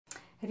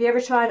Have you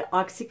ever tried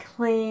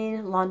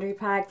OxiClean Laundry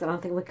Paks? I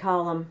don't think we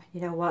call them,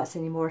 what's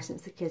anymore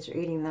since the kids are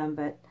eating them,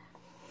 but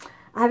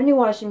I have a new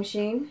washing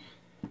machine.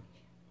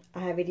 I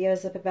have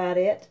videos up about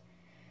it.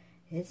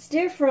 It's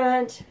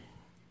different.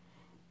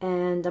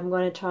 And I'm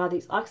going to try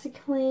these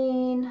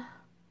OxiClean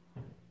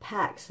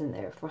Paks in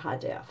there for high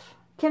def.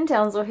 Kim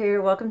Townsel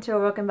here. Welcome to or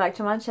welcome back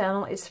to my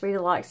channel. It's free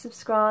to like,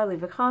 subscribe,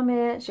 leave a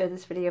comment, share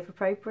this video if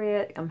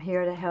appropriate. I'm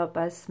here to help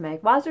us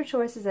make wiser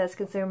choices as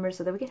consumers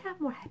so that we can have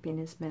more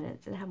happiness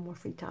minutes and have more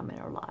free time in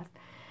our life.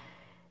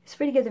 It's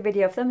free to give the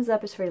video a thumbs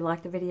up. It's free to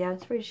like the video.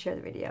 It's free to share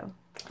the video.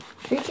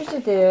 Features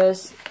of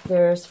this,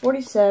 there's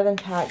 47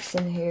 packs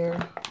in here.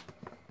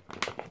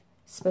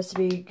 It's supposed to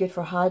be good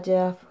for high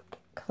def,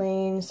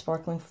 clean,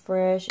 sparkling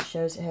fresh. It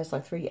shows it has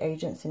like 3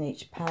 agents in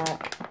each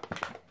pack.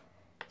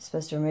 It's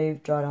supposed to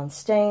remove dried on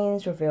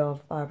stains,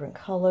 reveal vibrant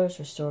colors,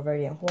 restore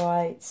radiant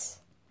whites.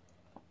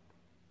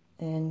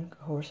 And of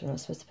course we're not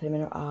supposed to put them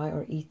in our eye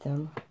or eat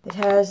them. It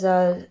has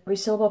a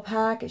resealable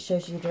pack. It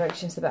shows you the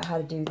directions about how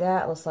to do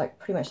that. It looks like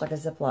pretty much like a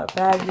Ziploc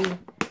baggie.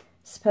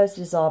 It's supposed to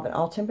dissolve in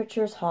all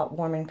temperatures, hot,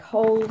 warm, and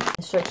cold.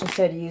 Instructions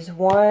say to use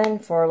 1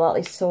 for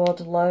lightly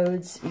soiled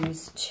loads.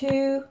 Use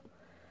 2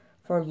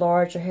 for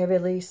large or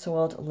heavily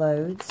soiled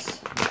loads.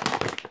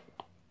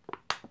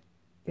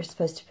 You're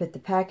supposed to put the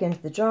pack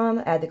into the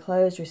drum, add the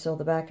clothes, reseal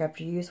the back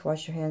after use,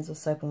 wash your hands with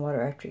soap and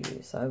water after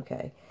use.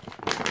 Okay.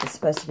 It's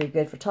supposed to be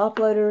good for top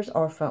loaders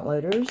or front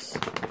loaders.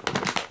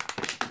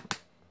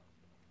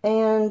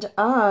 And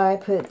I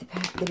put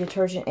the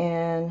detergent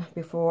in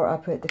before I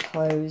put the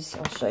clothes.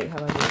 I'll show you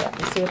how I do that.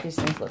 Let's see what these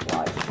things look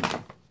like.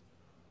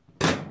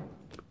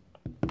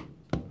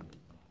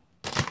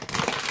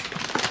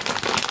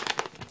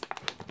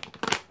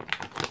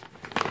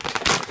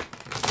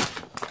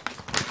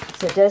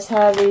 So it does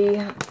have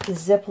the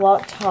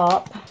Ziploc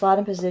top, slide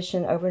in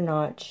position over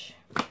notch.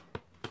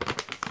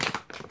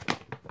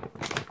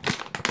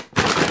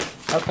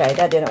 Okay,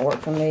 that didn't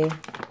work for me.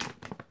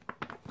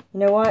 You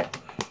know what?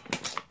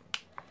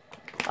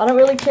 I don't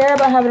really care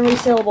about having a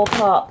resealable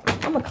top.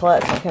 I'm a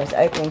klutz when it comes to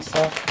opening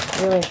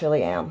stuff. I really,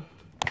 truly am.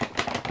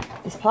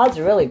 These pods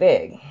are really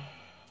big.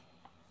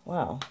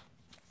 Wow.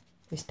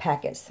 These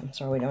packets. I'm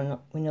sorry, we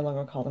no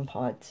longer call them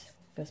pods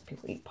because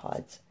people eat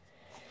pods.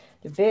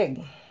 They're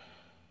big.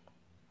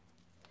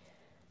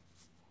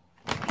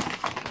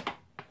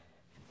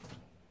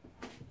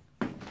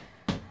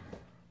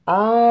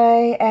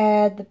 I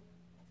add the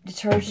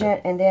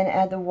detergent and then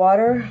add the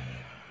water.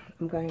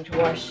 I'm going to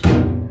wash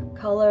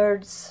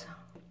coloreds.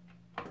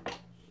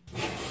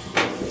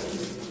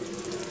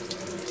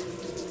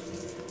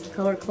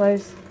 Colored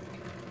clothes.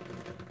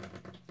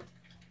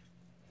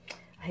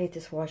 I hate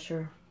this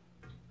washer.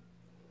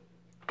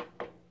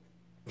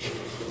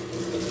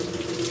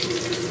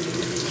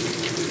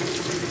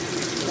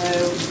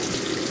 So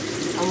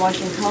I'm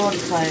washing colored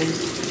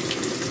clothes.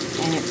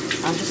 And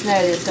I just know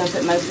that it's going to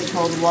put mostly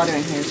cold water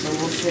in here, so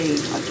we'll see.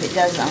 If it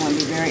doesn't, I'm going to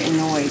be very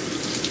annoyed.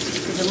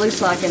 Because it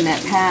looks like in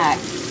that pack,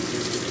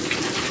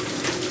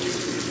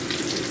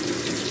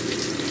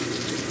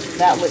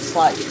 that looks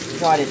like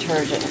dry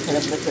detergent instead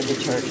of liquid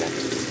detergent.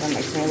 So that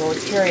makes me a little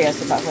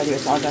curious about whether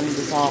it's all going to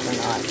dissolve or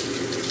not.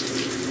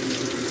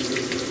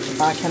 If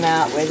I come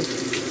out with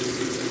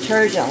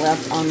detergent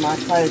left on my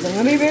clothes, I'm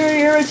going to be very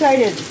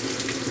irritated.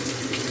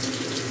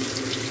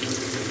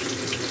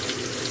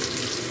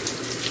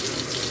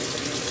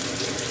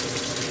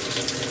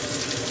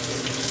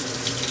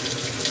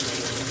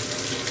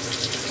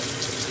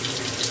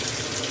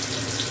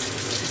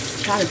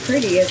 Kind of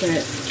pretty, isn't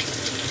it?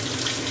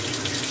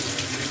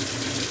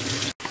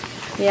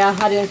 Yeah,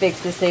 I didn't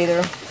fix this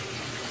either.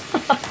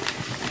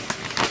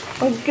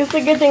 It's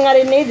a good thing I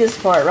didn't need this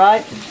part,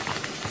 right?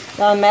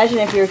 Now imagine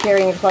if you were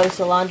carrying your clothes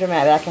to the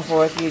laundromat back and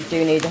forth, you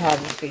do need to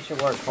have this feature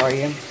work for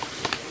you.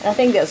 And I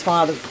think that's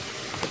why the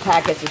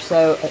packets are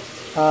so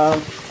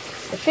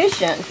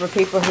efficient for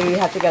people who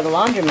have to go to the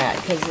laundromat,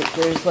 because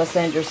there's less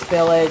dangerous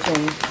spillage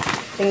and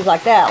things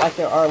like that, like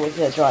there are with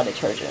the dry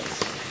detergents.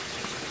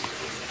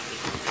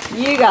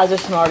 You guys are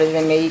smarter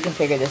than me. You can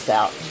figure this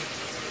out.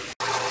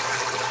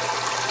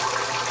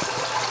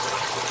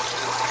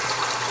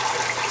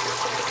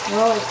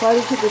 Well, it's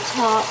floated to the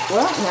top.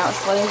 Well, now it's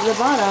floating to the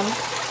bottom.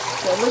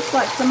 So it looks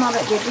like some of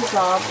it did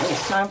dissolve, and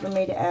it's time for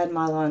me to add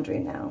my laundry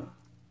now.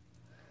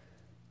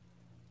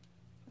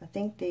 I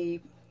think the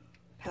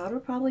powder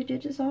probably did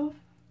dissolve.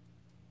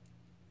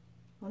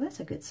 Well, that's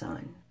a good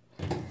sign.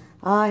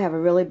 I have a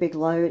really big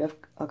load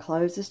of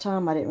clothes this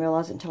time. I didn't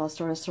realize it until I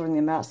started sorting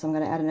them out, so I'm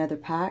going to add another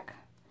pack.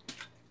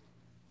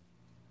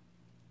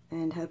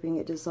 And hoping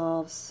it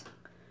dissolves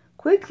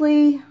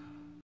quickly.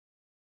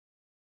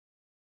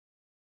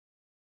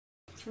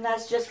 And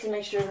that's just to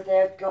make sure that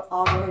they'll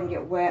all go ahead and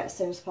get wet as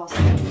soon as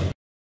possible.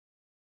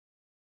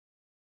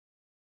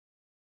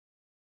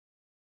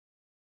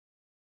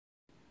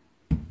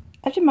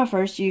 After my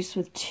first use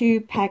with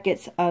 2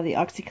 packets of the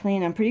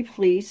OxiClean, I'm pretty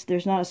pleased.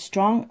 There's not a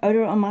strong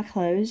odor on my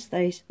clothes.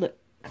 They look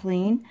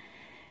clean.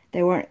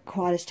 They weren't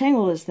quite as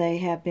tangled as they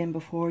have been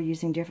before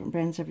using different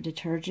brands of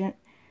detergent.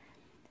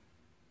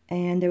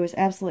 and there was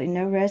absolutely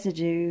no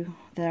residue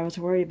that I was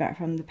worried about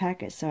from the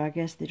packet, so I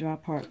guess the dry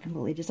part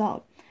completely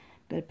dissolved. I'm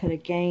going to put a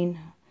Gain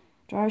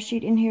dryer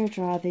sheet in here,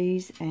 dry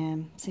these,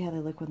 and see how they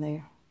look when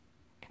they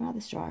come out of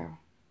this dryer.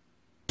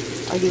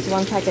 I'll use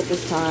one packet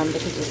this time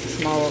because it's a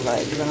smaller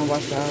load. We're going to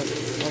wash out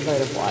a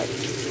load of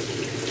wipes.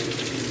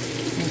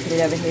 And put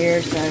it over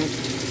here, so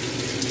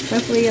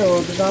hopefully it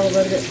will dissolve a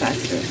little bit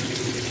faster.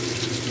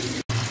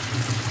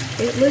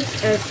 It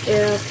looks as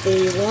if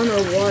the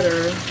warmer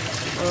water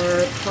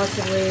are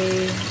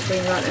possibly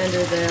being right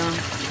under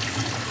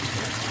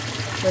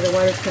where the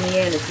water's coming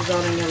in. It's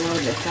dissolving a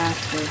little bit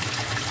faster.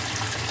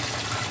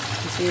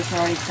 You see it's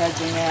already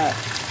sudsing up.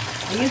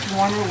 I use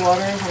warmer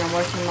water when I'm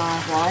washing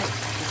my wipes,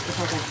 just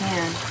because I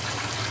can.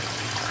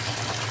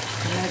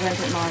 I'm going to go and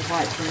put my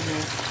wipes in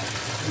here,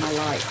 my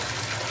light.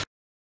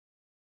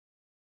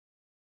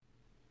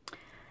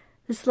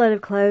 This load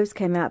of clothes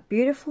came out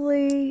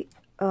beautifully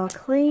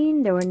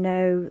clean. There were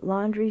no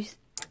laundry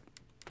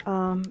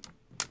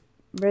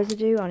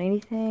residue on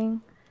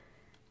anything.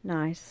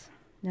 Nice.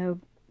 No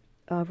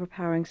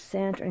overpowering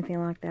scent or anything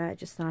like that.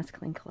 Just nice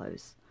clean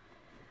clothes.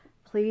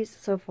 Pleased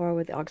so far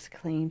with the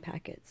OxiClean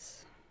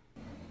packets.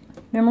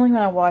 Normally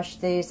when I wash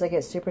these, they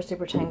get super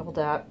tangled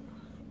up.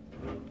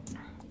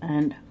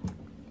 And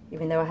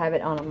even though I have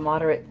it on a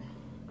moderate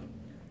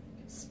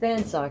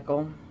spin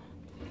cycle,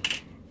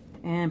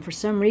 and for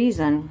some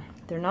reason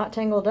they're not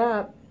tangled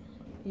up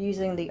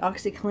using the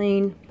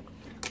OxiClean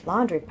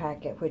Laundry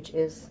Packet, which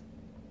is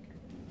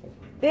a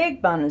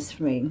big bonus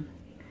for me,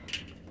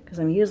 because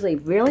I'm usually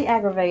really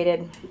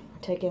aggravated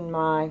taking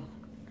my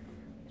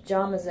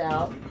pajamas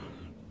out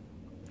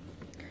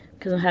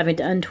because I'm having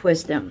to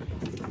untwist them.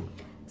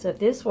 So if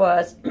this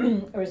was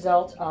a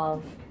result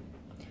of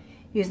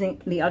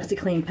using the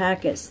OxiClean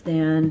packets,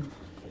 then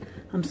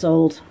I'm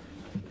sold.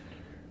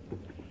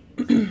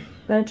 I'm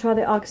going to try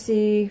the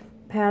Oxy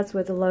pads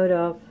with a load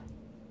of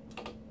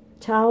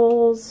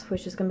towels,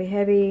 which is going to be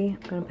heavy.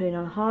 I'm going to put it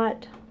on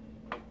hot.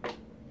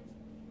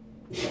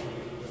 I'm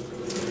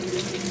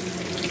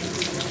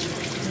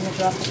going to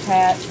drop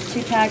the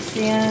 2 packs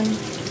in.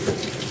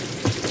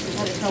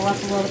 Let it fill up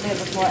a little bit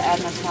before I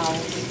add my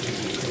towels.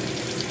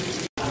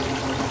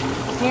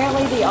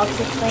 Apparently the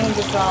OxiClean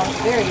dissolves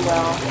very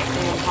well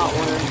in hot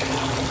water.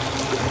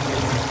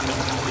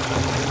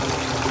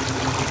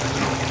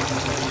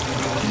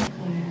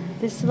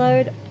 This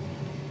load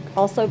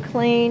also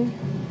clean,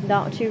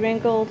 not too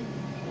wrinkled,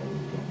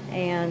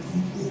 and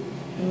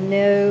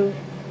no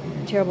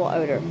terrible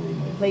odor.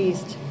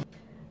 Pleased.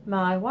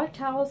 My white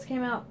towels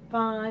came out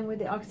fine with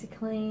the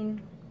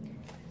OxiClean,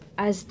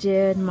 as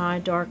did my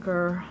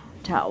darker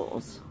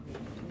towels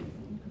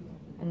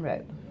and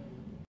robe.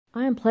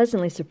 I am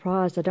pleasantly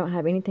surprised. I don't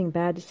have anything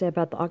bad to say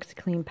about the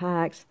OxiClean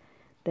packs.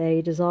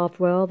 They dissolved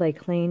well, they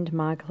cleaned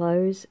my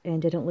clothes,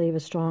 and didn't leave a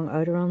strong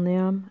odor on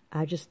them.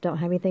 I just don't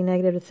have anything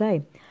negative to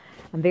say.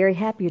 I'm very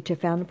happy to have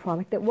found a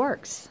product that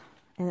works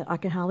and that I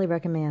can highly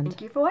recommend.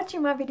 Thank you for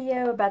watching my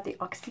video about the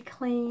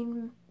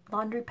OxiClean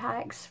Laundry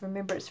Paks.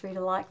 Remember, it's free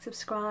to like,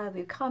 subscribe,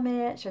 leave a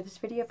comment, share this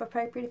video if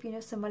appropriate if you know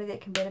somebody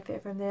that can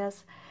benefit from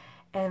this.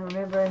 And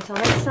remember, until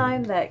next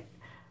time, that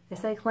they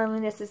say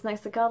cleanliness is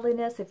next to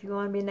godliness. If you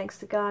want to be next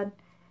to God,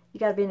 you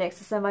got to be next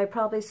to somebody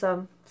probably.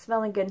 So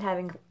smelling good and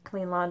having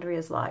clean laundry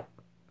is like,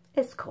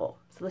 it's cool.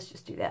 So let's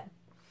just do that.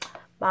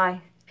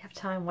 Bye. If you have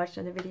time, watch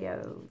another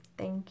video.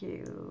 Thank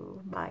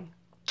you. Bye.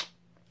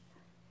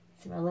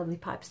 See my lovely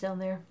pipes down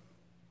there?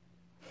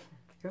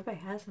 Everybody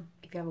has them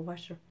if you have a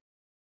washer.